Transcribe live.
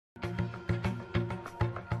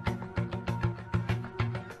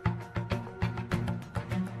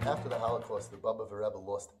After the Holocaust, the Bobov Rebbe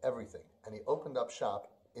lost everything, and he opened up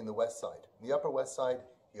shop in the West Side. In the Upper West Side,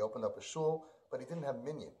 he opened up a shul, but he didn't have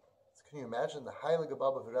minyan. So can you imagine the Heilige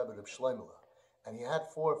Bobov Rebbe, Reb Shlomo? And he had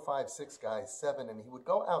 4, 5, 6 guys, 7, and he would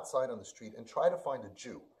go outside on the street and try to find a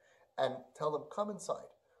Jew and tell them, come inside.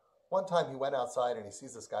 One time he went outside and he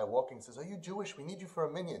sees this guy walking and says, are you Jewish? We need you for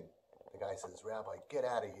a minyan. The guy says, Rabbi, get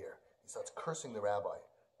out of here. He starts cursing the rabbi.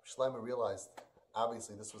 Shlomo realized,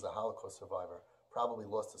 obviously this was a Holocaust survivor, probably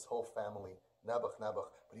lost his whole family, nebuch,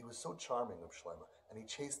 but he was so charming, Reb Shlomo, and he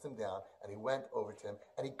chased him down, and he went over to him,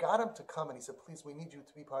 and he got him to come, and he said, please, we need you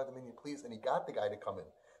to be part of the minyan, please, and he got the guy to come in.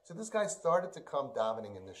 So this guy started to come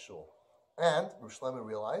davening in this shul, and Reb Shlomo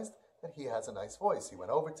realized that he has a nice voice. He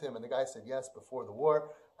went over to him, and the guy said, yes, before the war,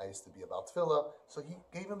 I used to be about tefillah, so he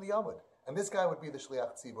gave him the amud, and this guy would be the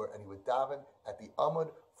shliach tzibur, and he would daven at the amud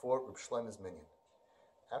for Reb Shlomo's minyan.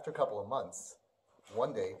 After a couple of months,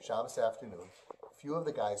 one day, Shabbos afternoon, a few of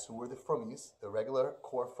the guys who were the frummies, the regular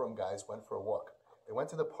core frum guys, went for a walk. They went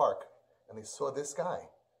to the park, and they saw this guy,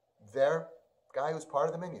 their guy who's part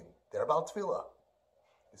of the minyan, their Baal Tefillah.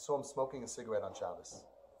 They saw him smoking a cigarette on Shabbos.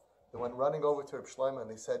 They went running over to Reb Shlomo, and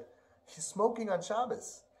they said, he's smoking on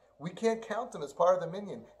Shabbos. We can't count him as part of the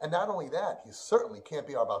minyan. And not only that, he certainly can't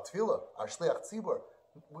be our Baal Tefillah, our Shliach Tzibur.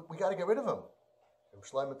 We got to get rid of him. Reb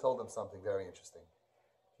Shlomo told them something very interesting.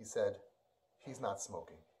 He said, he's not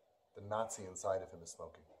smoking. The Nazi inside of him is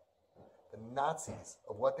smoking. The Nazis,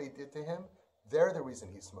 of what they did to him, they're the reason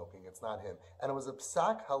he's smoking. It's not him. And it was a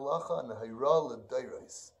psak halacha and hayra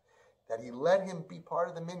l'dayros that he let him be part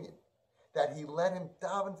of the minyan, that he let him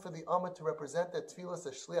daven for the Ummah to represent that tefillah as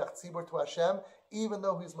shliach tzibur to Hashem, even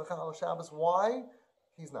though he's mechal Shabbos. Why?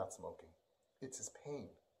 He's not smoking. It's his pain.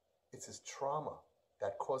 It's his trauma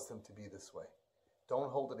that caused him to be this way.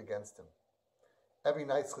 Don't hold it against him. Every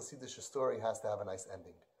nice Hasidic story has to have a nice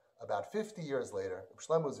ending. About 50 years later,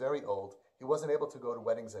 Shlomo was very old. He wasn't able to go to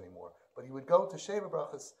weddings anymore, but he would go to Sheva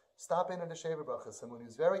Brachas, stop in at a Sheva Brachas, and when he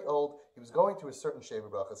was very old, he was going to a certain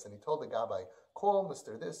Sheva Brachas, and he told the Gabbai, call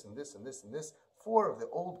Mr. This and this and this and this, 4 of the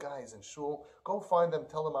old guys in shul, go find them,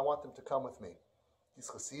 tell them I want them to come with me. These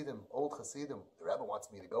Hasidim, old Hasidim, the Rebbe wants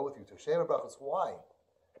me to go with you to Sheva Brachas. Why?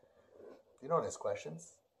 You don't ask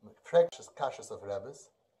questions. Precious kashas of Rebbes.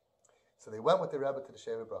 So they went with the Rebbe to the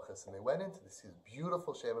Sheva Brachas, and they went into these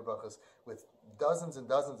beautiful Sheva Brachas with dozens and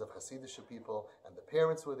dozens of Hasidic people, and the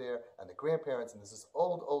parents were there, and the grandparents, and there's this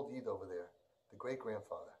old Yid over there, the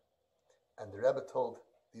great-grandfather. And the Rebbe told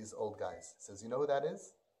these old guys, he says, you know who that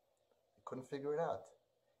is? He couldn't figure it out.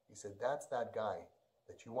 He said, that's that guy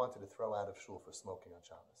that you wanted to throw out of shul for smoking on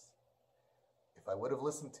Shabbos. If I would have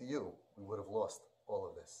listened to you, we would have lost all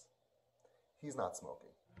of this. He's not smoking.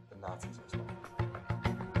 The Nazis are smoking.